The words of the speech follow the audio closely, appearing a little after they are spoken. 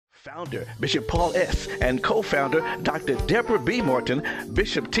Founder Bishop Paul S. and co-founder Dr. Deborah B. Morton,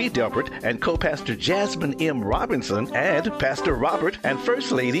 Bishop T. Delbert and co-pastor Jasmine M. Robinson, and Pastor Robert and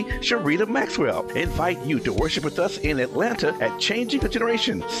First Lady Sharita Maxwell invite you to worship with us in Atlanta at Changing a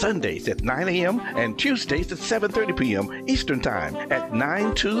Generation, Sundays at 9 a.m. and Tuesdays at 7:30 p.m. Eastern Time at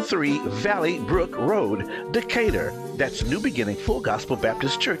 923 Valley Brook Road, Decatur. That's New Beginning Full Gospel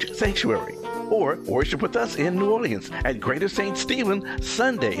Baptist Church Sanctuary. Or worship with us in New Orleans at Greater St. Stephen,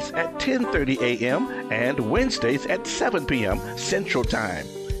 Sundays at 10:30 a.m. and Wednesdays at 7 p.m. Central Time.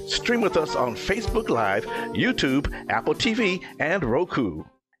 Stream with us on Facebook Live, YouTube, Apple TV, and Roku.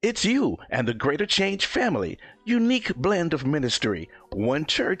 It's you and the Greater Change family. Unique blend of ministry. One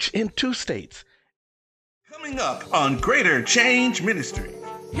church in 2 states. Coming up on Greater Change Ministry.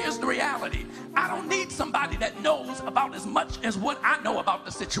 Here's the reality. I don't need somebody that knows about as much as what I know about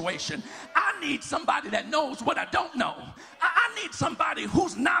the situation. I need somebody that knows what I don't know. I need somebody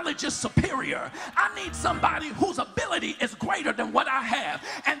whose knowledge is superior. I need somebody whose ability is greater than what I have.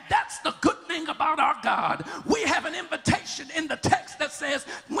 And that's the good thing about our God. We have an invitation in the text that says,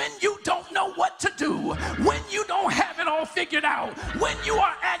 when you don't know what to do, when you don't have it all figured out, when you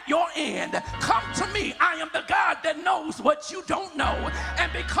are at your end, come to me. I am the God that knows what you don't know.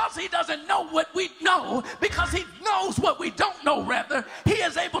 And because he doesn't know what we know, because he knows what we don't know, rather, he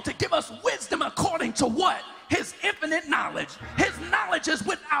is able to give us wisdom according to what? His infinite knowledge. His knowledge is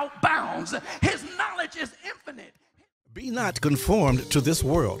without bounds. His knowledge is infinite. Be not conformed to this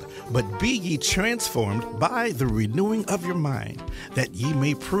world, but be ye transformed by the renewing of your mind, that ye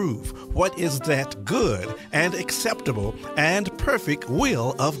may prove what is that good and acceptable and perfect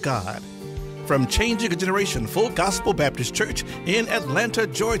will of God. From Changing a Generation Full Gospel Baptist Church in Atlanta,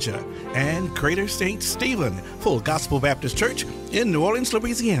 Georgia, and Greater St. Stephen Full Gospel Baptist Church in New Orleans,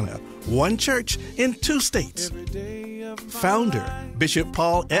 Louisiana, one church in 2 states. Founder Bishop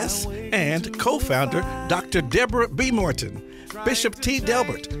Paul S. and co-founder Dr. Deborah B. Morton, Bishop T.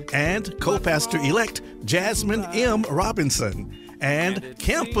 Delbert and co-pastor-elect Jasmine M. Robinson, and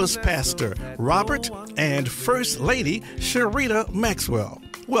campus pastor Robert and First Lady Sharita Maxwell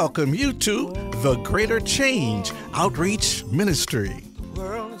welcome you to the Greater Change Outreach Ministry. The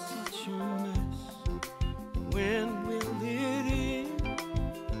world is such a mess. When will it end?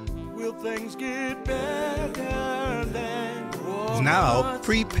 Will things get better than before? Now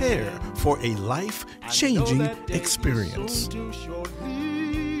prepare for a life-changing experience.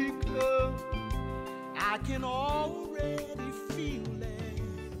 I can already feel it.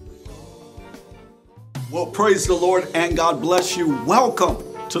 Well, praise the Lord and God bless you. Welcome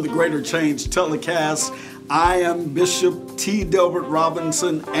to the Greater Change telecast. I am Bishop T. Delbert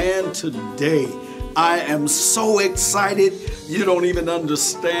Robinson, and today I am so excited you don't even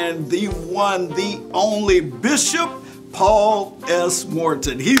understand. The one, the only Bishop Paul S.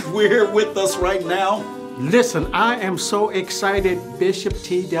 Morton. He's here with us right now. Listen, I am so excited. Bishop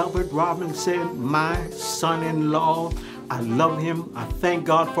T. Delbert Robinson, my son-in-law. I love him. I thank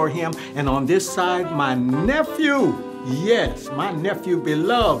God for him. And on this side, my nephew. Yes, my nephew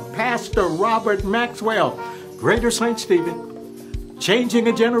beloved, Pastor Robert Maxwell. Greater St. Stephen, Changing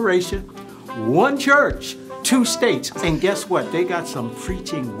a Generation, one church, 2 states. And guess what? They got some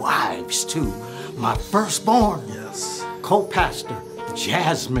preaching wives too. My firstborn, Yes. co-pastor,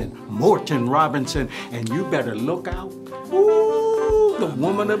 Jasmine Morton Robinson. And you better look out. Ooh, the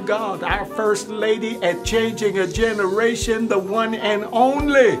woman of God, our First Lady at Changing a Generation, the one and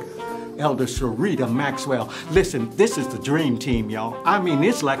only Elder Sharita Maxwell. Listen, this is the dream team, y'all. I mean,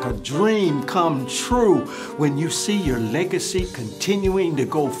 it's like a dream come true when you see your legacy continuing to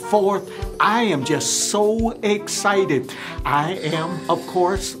go forth. I am just so excited. I am, of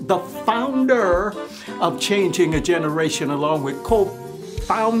course, the founder of Changing a Generation, along with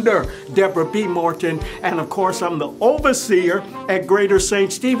co-founder Deborah B. Morton, and of course, I'm the overseer at Greater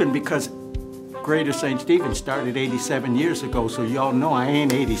St. Stephen, because Greater St. Stephen started 87 years ago, so y'all know I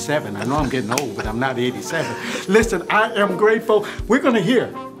ain't 87. I know I'm getting old, but I'm not 87. Listen, I am grateful. We're going to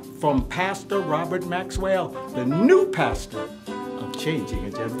hear from Pastor Robert Maxwell, the new pastor of Changing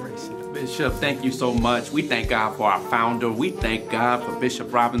a Generation. Bishop, thank you so much. We thank God for our founder. We thank God for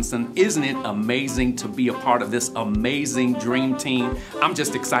Bishop Robinson. Isn't it amazing to be a part of this amazing dream team? I'm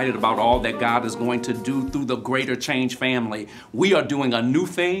just excited about all that God is going to do through the Greater Change family. We are doing a new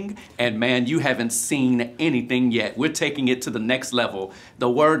thing, and man, you haven't seen anything yet. We're taking it to the next level. The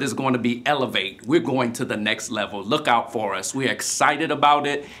word is going to be elevate. We're going to the next level. Look out for us. We're excited about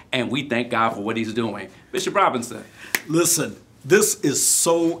it, and we thank God for what he's doing. Bishop Robinson. Listen, this is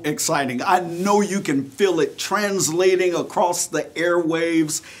so exciting. I know you can feel it translating across the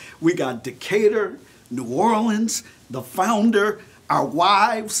airwaves. We got Decatur, New Orleans, the founder, Our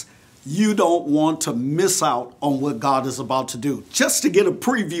wives, you don't want to miss out on what God is about to do. Just to get a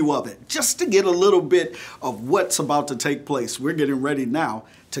preview of it, just to get a little bit of what's about to take place. We're getting ready now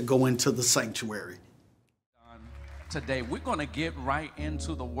to go into the sanctuary. Today, we're going to get right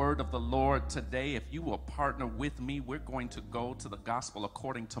into the word of the Lord today. If you will partner with me, we're going to go to the gospel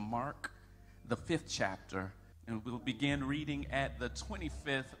according to Mark, the 5th chapter, and we'll begin reading at the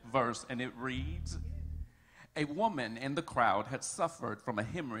 25th verse, and it reads, "A woman in the crowd had suffered from a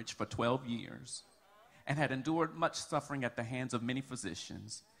hemorrhage for 12 years and had endured much suffering at the hands of many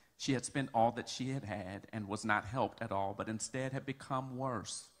physicians. She had spent all that she had and was not helped at all, but instead had become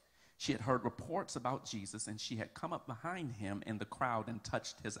worse. She had heard reports about Jesus, and she had come up behind him in the crowd and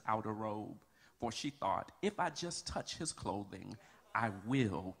touched his outer robe. For she thought, if I just touch his clothing, I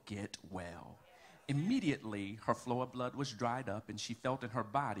will get well. Immediately, her flow of blood was dried up, and she felt in her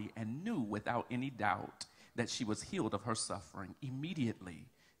body and knew without any doubt that she was healed of her suffering. Immediately,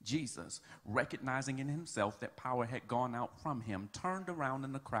 Jesus, recognizing in himself that power had gone out from him, turned around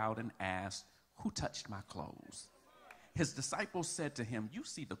in the crowd and asked, 'Who touched my clothes?' His disciples said to him, 'You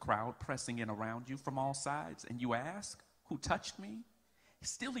see the crowd pressing in around you from all sides, and you ask, "Who touched me?"'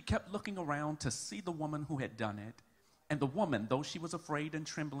 Still he kept looking around to see the woman who had done it. And the woman, though she was afraid and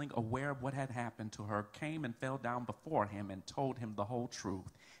trembling, aware of what had happened to her, came and fell down before him and told him the whole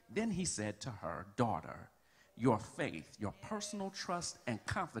truth. Then he said to her, 'Daughter, your faith, your personal trust and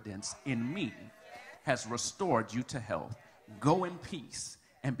confidence in me has restored you to health. Go in peace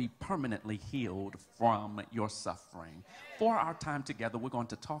and be permanently healed from your suffering.'" For our time together, we're going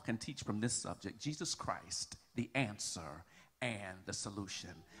to talk and teach from this subject, Jesus Christ, the answer and the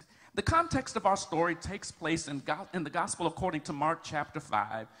solution. The context of our story takes place in the gospel according to Mark chapter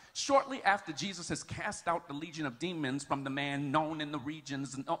 5, shortly after Jesus has cast out the legion of demons from the man known in the region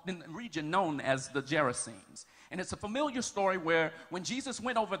known as the Gerasenes. And it's a familiar story where when Jesus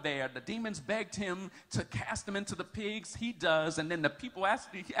went over there, the demons begged him to cast them into the pigs. He does, and then the people,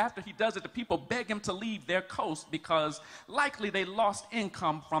 after he does it, the people beg him to leave their coast because likely they lost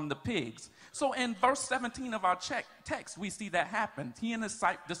income from the pigs. So in verse 17 of our text, we see that happen. He and his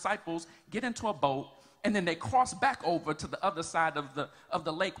disciples get into a boat, and then they cross back over to the other side of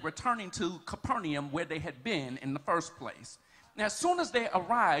the lake, returning to Capernaum where they had been in the first place. Now, as soon as they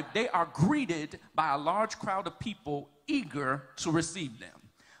arrive, they are greeted by a large crowd of people eager to receive them.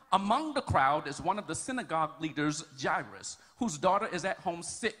 Among the crowd is one of the synagogue leaders, Jairus, whose daughter is at home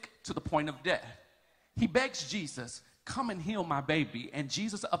sick to the point of death. He begs Jesus, "Come and heal my baby," and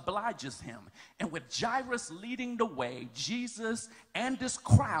Jesus obliges him. And with Jairus leading the way, Jesus and this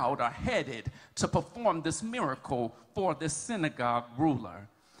crowd are headed to perform this miracle for this synagogue ruler.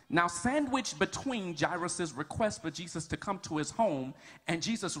 Now, sandwiched between Jairus' request for Jesus to come to his home and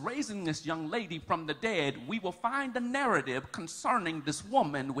Jesus raising this young lady from the dead, we will find a narrative concerning this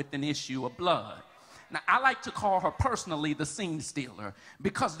woman with an issue of blood. Now, I like to call her personally the scene stealer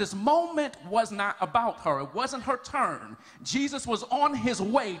because this moment was not about her. It wasn't her turn. Jesus was on his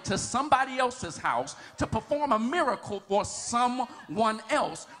way to somebody else's house to perform a miracle for someone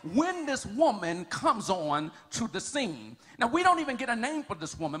else when this woman comes on to the scene. Now, we don't even get a name for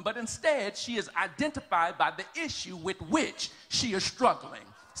this woman, but instead she is identified by the issue with which she is struggling.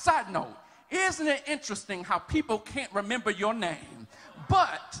 Side note, isn't it interesting how people can't remember your name,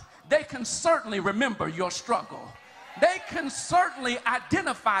 but they can certainly remember your struggle. They can certainly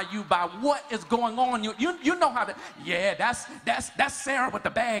identify you by what is going on. You know how to, yeah, that's Sarah with the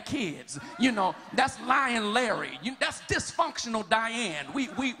bad kids. You know, that's Lion Larry. That's dysfunctional Diane.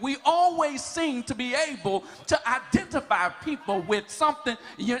 We always seem to be able to identify people with something.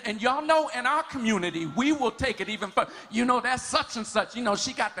 And y'all know in our community, we will take it even further. You know, that's such and such. You know,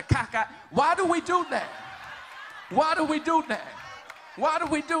 she got the caca. Why do we do that? Why do we do that? Why do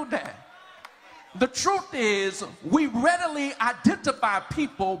we do that? The truth is, we readily identify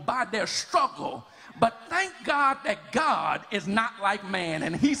people by their struggle, but thank God that God is not like man,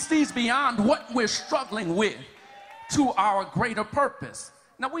 and he sees beyond what we're struggling with to our greater purpose.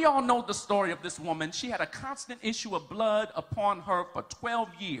 Now, we all know the story of this woman. She had a constant issue of blood upon her for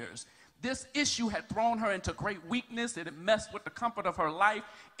 12 years. This issue had thrown her into great weakness. It had messed with the comfort of her life.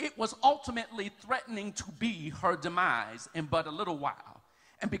 It was ultimately threatening to be her demise in but a little while.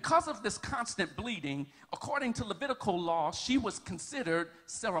 And because of this constant bleeding, according to Levitical law, she was considered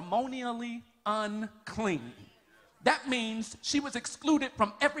ceremonially unclean. That means she was excluded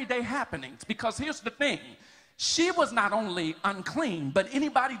from everyday happenings because here's the thing. She was not only unclean, but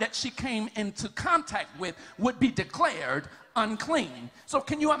anybody that she came into contact with would be declared unclean. So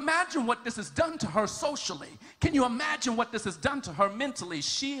can you imagine what this has done to her socially? Can you imagine what this has done to her mentally?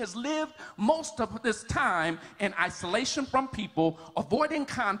 She has lived most of this time in isolation from people, avoiding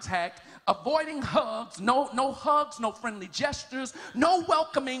contact, avoiding hugs, no hugs, no friendly gestures, no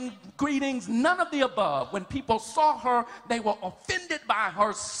welcoming greetings, none of the above. When people saw her, they were offended by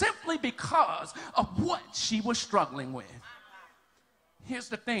her simply because of what she was struggling with. Here's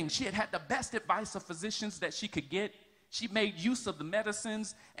the thing, she had had the best advice of physicians that she could get. She made use of the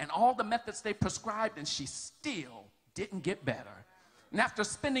medicines and all the methods they prescribed, and she still didn't get better. And after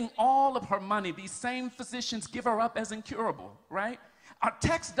spending all of her money, these same physicians give her up as incurable, right? Our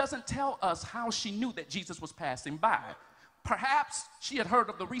text doesn't tell us how she knew that Jesus was passing by. Perhaps she had heard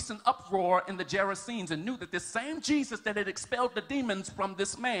of the recent uproar in the Gerasenes and knew that this same Jesus that had expelled the demons from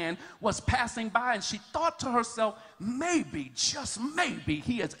this man was passing by, and she thought to herself, maybe, just maybe,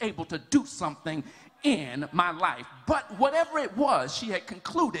 he is able to do something in my life. But whatever it was, she had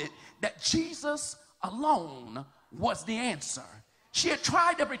concluded that Jesus alone was the answer. She had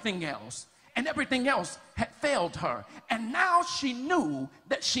tried everything else, and everything else had failed her. And now she knew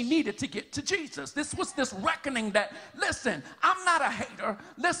that she needed to get to Jesus. This was this reckoning that, listen, I'm not a hater.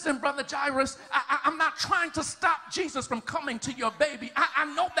 Listen, Brother Jairus, I'm not trying to stop Jesus from coming to your baby.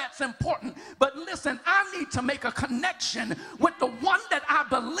 I know that's important. But listen, I need to make a connection with the one that I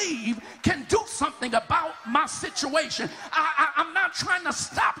believe can do something about my situation. I'm not trying to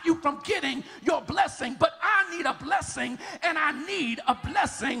stop you from getting your blessing, but I need a blessing, and I need a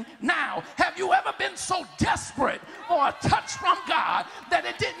blessing now. Have you ever been so desperate for a touch from God that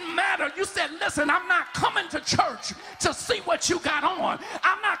it didn't matter? You said, listen, I'm not coming to church to see what you got on.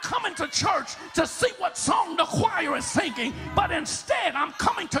 I'm not coming to church to see what song the choir is singing, but instead I'm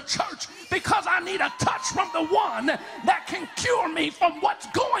coming to church because I need a touch from the one that can cure me from what's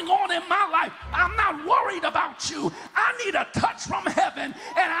going on in my life. I'm not worried about you. I need a touch from heaven, and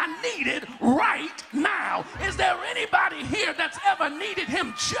I need it right now. Is there anybody here that's ever needed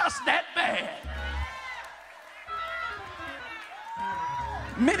him just that bad?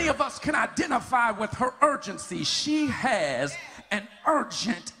 Many of us can identify with her urgency. She has an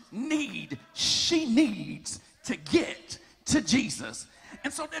urgent need. She needs to get to Jesus.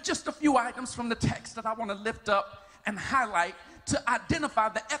 And so there are just a few items from the text that I want to lift up and highlight to identify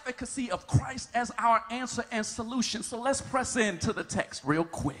the efficacy of Christ as our answer and solution. So let's press into the text real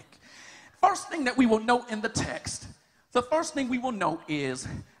quick. First thing that we will note in the text, the first thing we will note is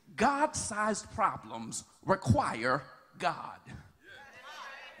God-sized problems require God.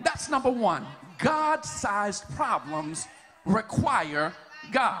 That's number one. God-sized problems require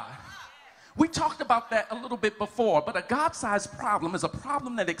God. We talked about that a little bit before, but a God-sized problem is a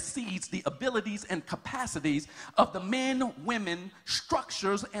problem that exceeds the abilities and capacities of the men, women,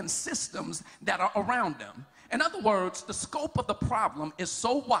 structures, and systems that are around them. In other words, the scope of the problem is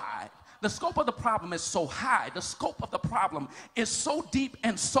so wide, the scope of the problem is so high, the scope of the problem is so deep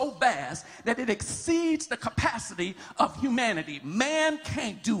and so vast that it exceeds the capacity of humanity. Man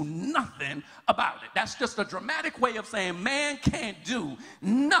can't do nothing about it. That's just a dramatic way of saying man can't do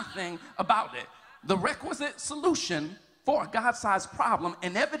nothing about it. The requisite solution for a God-sized problem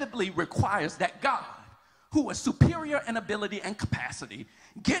inevitably requires that God, who is superior in ability and capacity,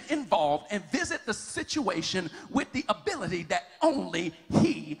 get involved and visit the situation with the ability that only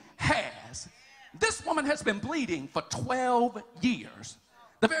he has. This woman has been bleeding for 12 years.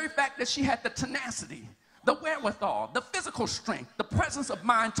 The very fact that she had the tenacity, the wherewithal, the physical strength, the presence of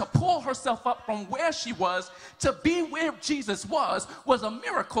mind to pull herself up from where she was to be where Jesus was a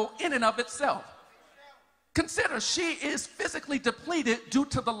miracle in and of itself. Consider, she is physically depleted due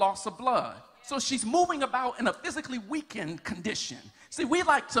to the loss of blood. So she's moving about in a physically weakened condition. See, we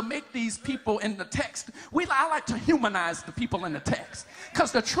like to make these people in the text, I like to humanize the people in the text.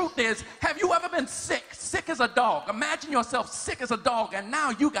 Because the truth is, have you ever been sick as a dog? Imagine yourself sick as a dog, and now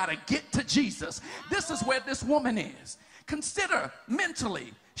you got to get to Jesus. This is where this woman is. Consider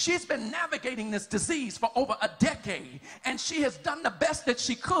mentally, she's been navigating this disease for over a decade, and she has done the best that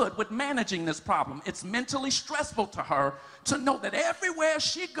she could with managing this problem. It's mentally stressful to her to know that everywhere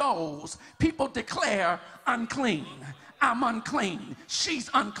she goes, people declare unclean. I'm unclean. She's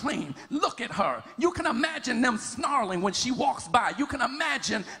unclean. Look at her. You can imagine them snarling when she walks by. You can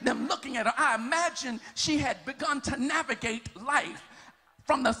imagine them looking at her. I imagine she had begun to navigate life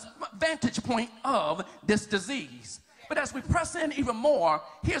from the vantage point of this disease. But as we press in even more,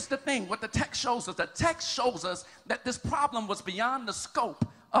 here's the thing, what the text shows us. The text shows us that this problem was beyond the scope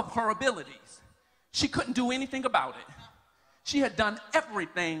of her abilities. She couldn't do anything about it. She had done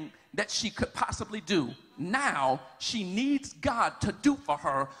everything that she could possibly do. now she needs God to do for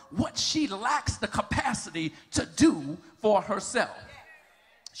her what she lacks the capacity to do for herself.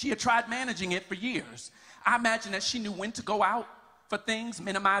 She had tried managing it for years. I imagine that she knew when to go out for things,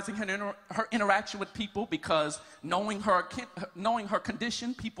 minimizing her interaction with people, because knowing her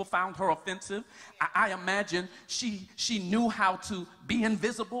condition, people found her offensive. I imagine she knew how to be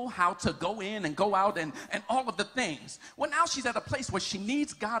invisible, how to go in and go out and all of the things. Well, now she's at a place where she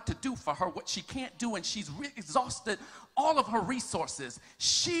needs God to do for her what she can't do, and she's exhausted all of her resources.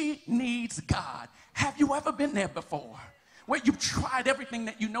 She needs God. Have you ever been there before, where you've tried everything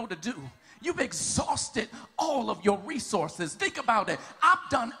that you know to do? You've exhausted all of your resources. Think about it. I've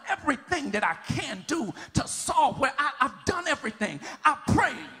done everything that I can do to solve where I've done everything. I've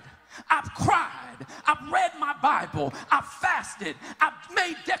prayed. I've cried. I've read my Bible. I've fasted. I've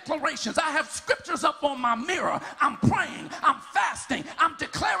made declarations. I have scriptures up on my mirror. I'm praying. I'm fasting. I'm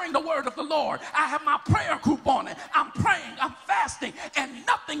declaring the word of the Lord. I have my prayer group on it. I'm praying. I'm fasting. And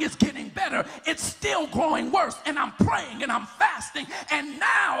nothing is getting better. It's still growing worse. And I'm praying and I'm fasting. And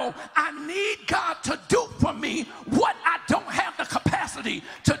now I need God to do for me what I don't have the capacity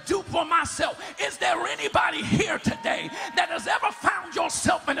to do for myself. Is there anybody here today that has ever found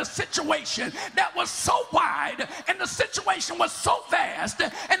yourself in a situation that was so wide, and the situation was so vast,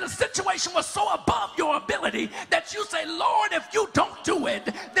 and the situation was so above your ability that you say, Lord, if you don't do it,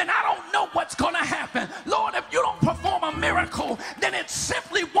 then I don't know what's going to happen. Lord, if you don't perform a miracle, then it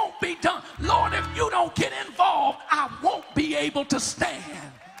simply won't be done. Lord, if you don't get involved, I won't be able to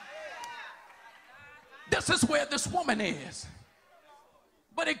stand. This is where this woman is.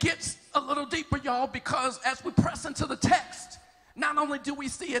 But it gets a little deeper, y'all, because as we press into the text, not only do we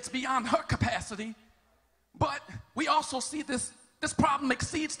see it's beyond her capacity, but we also see this problem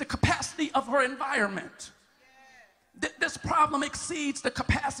exceeds the capacity of her environment. This problem exceeds the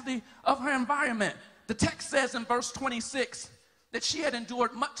capacity of her environment. The text says in verse 26 that she had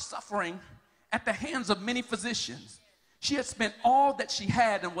endured much suffering at the hands of many physicians. She had spent all that she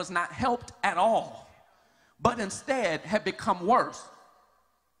had and was not helped at all, but instead had become worse.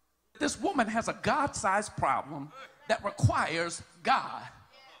 This woman has a God-sized problem that requires God.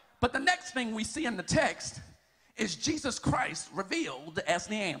 But the next thing we see in the text is Jesus Christ revealed as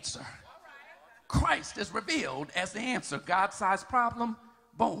the answer. Christ is revealed as the answer. God-sized problem,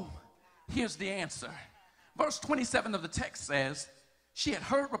 boom, here's the answer. Verse 27 of the text says, she had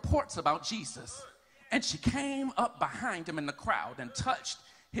heard reports about Jesus, and she came up behind him in the crowd and touched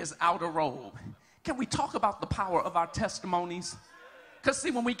his outer robe. Can we talk about the power of our testimonies? Because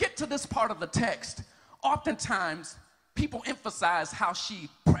see, when we get to this part of the text, oftentimes people emphasize how she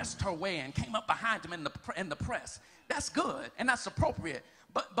pressed her way and came up behind him in the press. That's good and that's appropriate.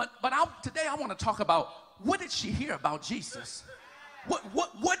 But today I want to talk about, what did she hear about Jesus?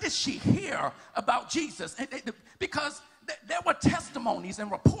 What did she hear about Jesus? Because there were testimonies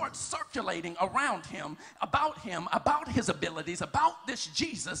and reports circulating around him, about his abilities, about this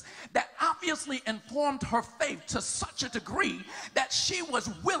Jesus, that obviously informed her faith to such a degree that she was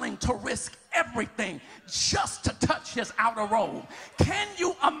willing to risk everything just to touch his outer robe. Can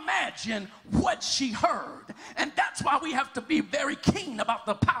you imagine what she heard? And that's why we have to be very keen about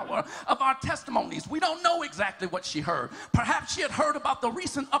the power of our testimonies. We don't know exactly what she heard. Perhaps she had heard about the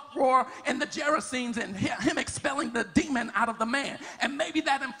recent uproar in the Gerasenes and him expelling the demon out of the man, and maybe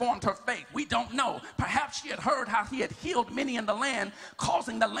that informed her faith. We don't know. Perhaps she had heard how he had healed many in the land,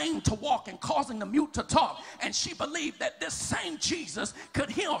 causing the lame to walk and causing the mute to talk, and she believed that this same Jesus could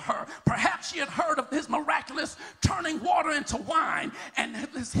heal her. Perhaps she had heard of his miraculous turning water into wine and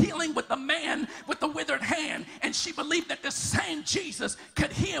his healing with the man with the withered hand, and she believed that this same Jesus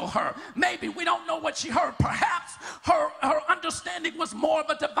could heal her. Maybe, we don't know what she heard. Perhaps her understanding was more of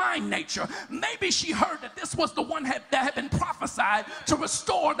a divine nature. Maybe she heard that this was the one that had been prophesied to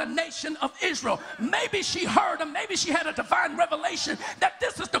restore the nation of Israel. Maybe she heard, and maybe she had a divine revelation that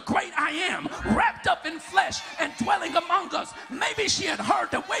this is the great I am, wrapped up in flesh and dwelling among us. Maybe she had heard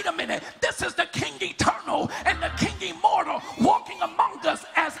that, wait a minute, this is the King eternal and the King immortal walking among us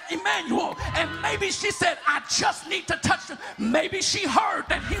as Emmanuel. And maybe she said, I just need to touch him. Maybe she heard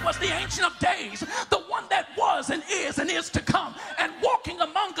that he was the Ancient of Days, the one that was and is to come, and walking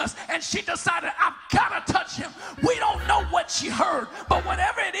among us, and she decided, I've got to touch him. We don't know what she heard, but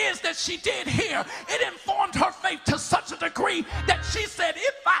whatever it is that she did hear, it informed her faith to such a degree that she said,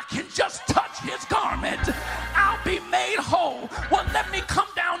 if I can just touch his garment, I'll be made whole. Well, let me come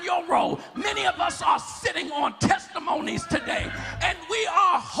down your road. Many of us are sitting on testimonies today, and we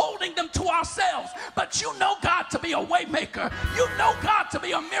are holding them to ourselves, but you know God to be a way maker. You know God to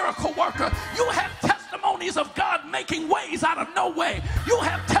be a miracle worker. You have testimonies of God making ways out of no way. You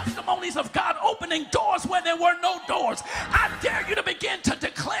have testimonies of God opening doors where where there were no doors. I dare you to begin to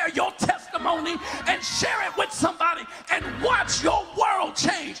declare your testimony and share it with somebody and watch your world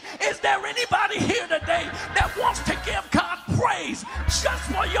change. Is there anybody here today that wants to give God praise just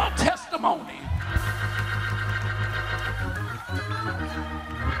for your testimony?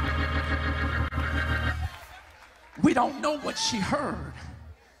 We don't know what she heard.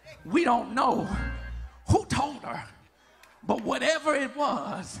 We don't know who told her. But whatever it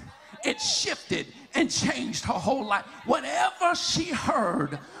was, it shifted and changed her whole life. Whatever she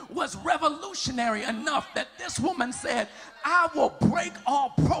heard was revolutionary enough that this woman said, I will break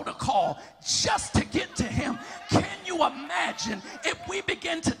all protocol just to get to him. Can you imagine if we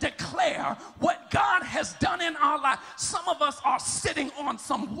begin to declare what God has done in our life? Some of us are sitting on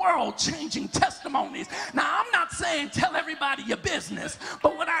some world-changing testimonies. Now, I'm not saying tell everybody your business,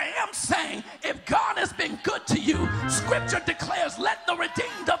 but what I am saying, if God has been good to you, Scripture declares, let the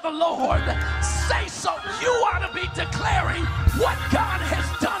redeemed of the Lord say so. You ought to be declaring what God has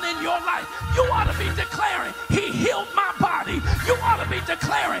done in your life. You ought to be declaring, he healed my body. You ought to be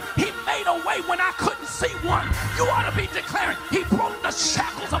declaring, he made a way when I couldn't see one. You ought to be declaring, he broke the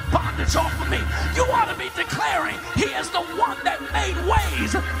shackles of bondage off of me. You ought to be declaring, he is the one that made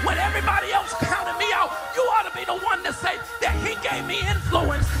ways when everybody else counted me out. You ought to be the one to say that he gave me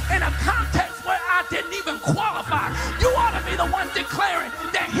influence in a context where I didn't even qualify. You ought to be the one declaring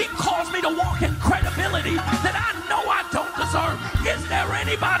that he caused me to walk in credibility that I know I don't deserve. Is there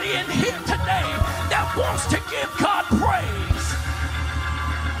anybody in here today that wants to give God praise?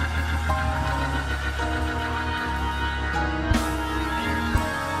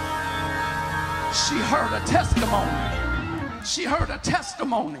 She heard a testimony. She heard a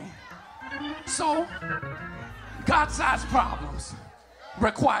testimony. So, God-sized problems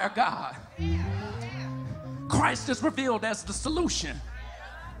require God. Christ is revealed as the solution.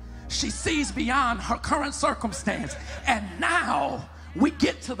 She sees beyond her current circumstance. And now we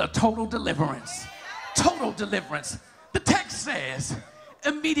get to the total deliverance. Total deliverance. The text says,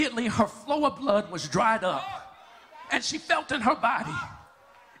 immediately her flow of blood was dried up, and she felt in her body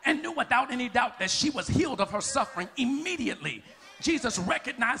and knew without any doubt that she was healed of her suffering. Immediately, Jesus,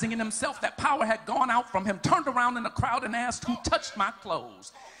 recognizing in himself that power had gone out from him, turned around in the crowd and asked, who touched my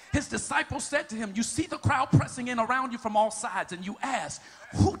clothes? His disciples said to him, you see the crowd pressing in around you from all sides, and you ask,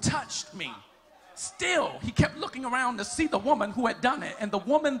 who touched me? Still, he kept looking around to see the woman who had done it. And the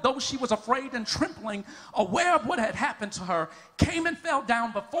woman, though she was afraid and trembling, aware of what had happened to her, came and fell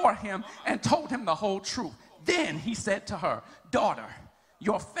down before him and told him the whole truth. Then he said to her, daughter,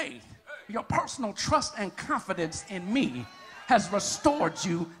 your faith, your personal trust and confidence in me has restored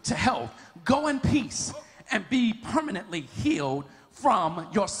you to health. Go in peace and be permanently healed from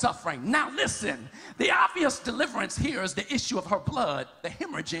your suffering. Now listen, the obvious deliverance here is the issue of her blood. The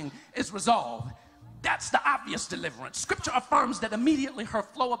hemorrhaging is resolved. That's the obvious deliverance. Scripture affirms that immediately her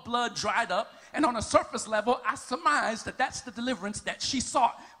flow of blood dried up, and on a surface level, I surmise that that's the deliverance that she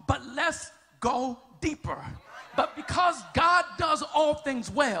sought. But let's go deeper. But because God does all things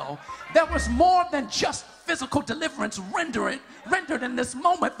well, there was more than just physical deliverance rendered in this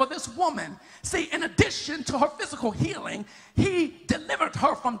moment for this woman. See, in addition to her physical healing, he delivered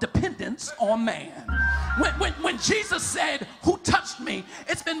her from dependence on man. When Jesus said, who touched me,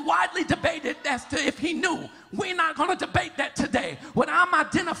 it's been widely debated as to if he knew. We're not going to debate that today. What I'm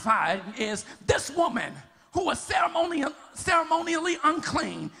identifying is this woman who was ceremonially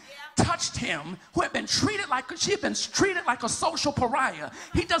unclean touched him, who had been treated like she had been treated like a social pariah.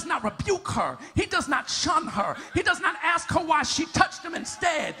 He does not rebuke her. He does not shun her. He does not ask her why she touched him.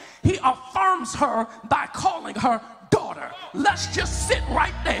 Instead, he affirms her by calling her daughter. Let's just sit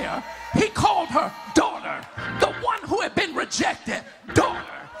right there. He called her daughter. The one who had been rejected, daughter.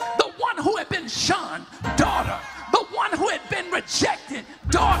 The one who had been shunned, daughter. The one who had been rejected,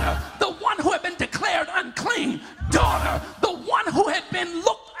 daughter. The one who had been declared unclean, daughter. The one who had been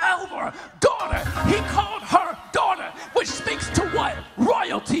looked over, daughter. He called her daughter, which speaks to what?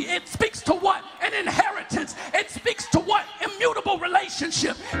 Royalty. It speaks to what? An inheritance. It speaks to what? Immutable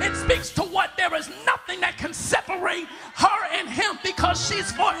relationship. It speaks to what? There is nothing that can separate her and him, because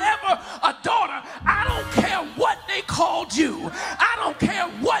she's forever a daughter. I don't care what they called you. I don't care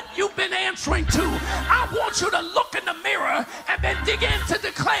what you've been answering to. I want you to look in the mirror and then begin to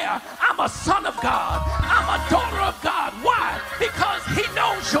declare, I'm a son of God. I'm a daughter of God. Why? Because he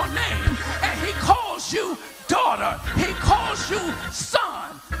knows your name and he calls you daughter. He calls you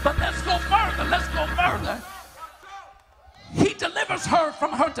son. But let's go further. Let's go further. He delivers her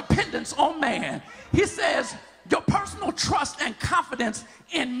from her dependence on man. He says, your personal trust and confidence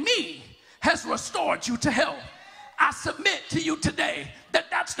in me has restored you to health. I submit to you today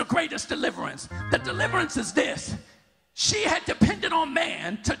that that's the greatest deliverance. The deliverance is this. She had depended on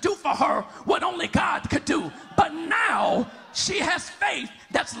man to do for her what only God could do. But now she has faith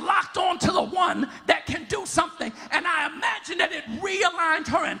that's locked on to the one that can do something. And I imagine that it realigned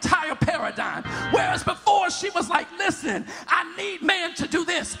her entire paradigm. Whereas before she was like, listen, I need man to do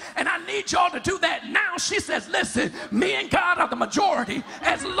this and I need y'all to do that. Now she says, listen, me and God are the majority.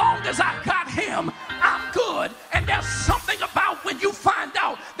 As long as I got him, I'm good. And there's something about when you find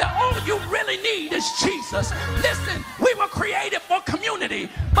out that all you really need is Jesus. Listen, we were created for community,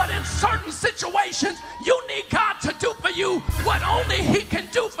 but in certain situations, you need God to do for you what only he can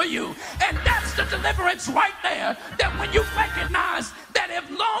do for you. And that's the deliverance right there, that when you recognize that as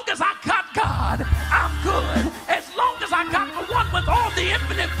long as I got God, I'm good. As long as I got the one with all the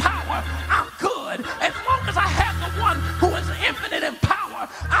infinite power, I'm good. As long as I have the one who is infinite in power,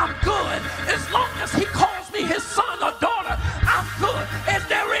 I'm good. As long as he calls me his son or daughter, I'm good. Is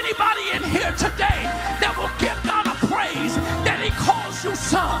there anybody in here today that will give God a praise that he calls you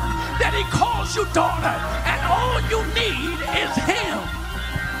son, that he calls you daughter, and all you need is him?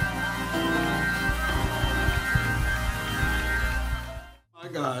 My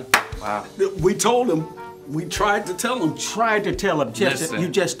God. Wow. We told him. We tried to tell him. Tried to tell him, just you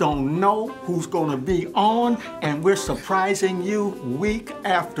just don't know who's going to be on, and we're surprising you week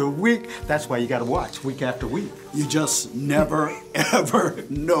after week. That's why you got to watch week after week. You just never, ever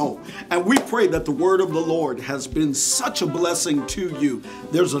know. And we pray that the word of the Lord has been such a blessing to you.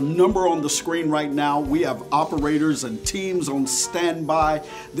 There's a number on the screen right now. We have operators and teams on standby.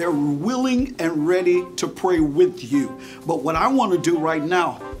 They're willing and ready to pray with you. But what I want to do right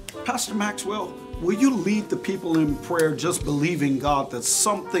now, Pastor Maxwell, will you lead the people in prayer, just believing God that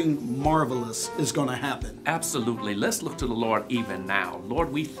something marvelous is going to happen? Absolutely. Let's look to the Lord even now.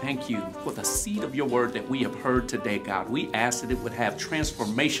 Lord, we thank you for the seed of your word that we have heard today, God. We ask that it would have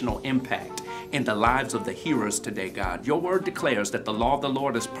transformational impact in the lives of the hearers today, God. Your word declares that the law of the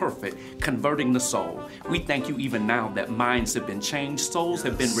Lord is perfect, converting the soul. We thank you even now that minds have been changed, souls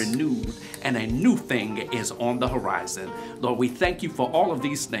have been renewed, and a new thing is on the horizon. Lord, we thank you for all of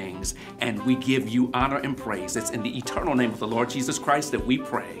these things, and we give you honor and praise. It's in the eternal name of the Lord Jesus Christ that we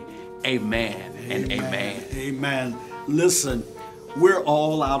pray. Amen and amen. Amen. Listen, we're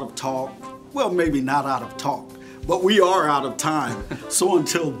all out of talk. Well, maybe not out of talk, but we are out of time. So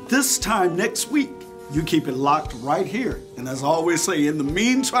until this time next week, you keep it locked right here. And as I always say, in the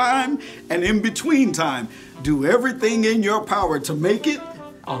meantime and in between time, do everything in your power to make it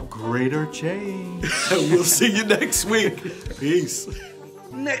a greater change. We'll see you next week. Peace.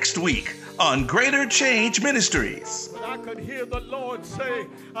 Next week on Greater Change Ministries. But I could hear the Lord say,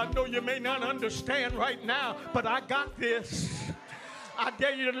 I know you may not understand right now, but I got this. I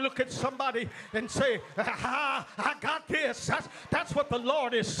dare you to look at somebody and say, I got this. That's what the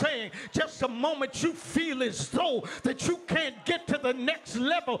Lord is saying. Just a moment you feel as though that you can't get to the next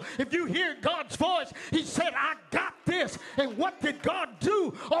level. If you hear God's voice, he said, I got this. And what did God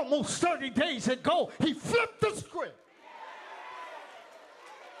do almost 30 days ago? He flipped the script.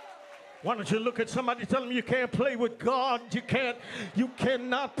 Why don't you look at somebody, tell them you can't play with God. You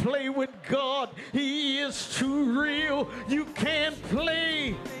cannot play with God. He is too real. You can't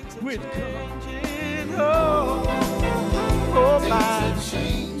play with God.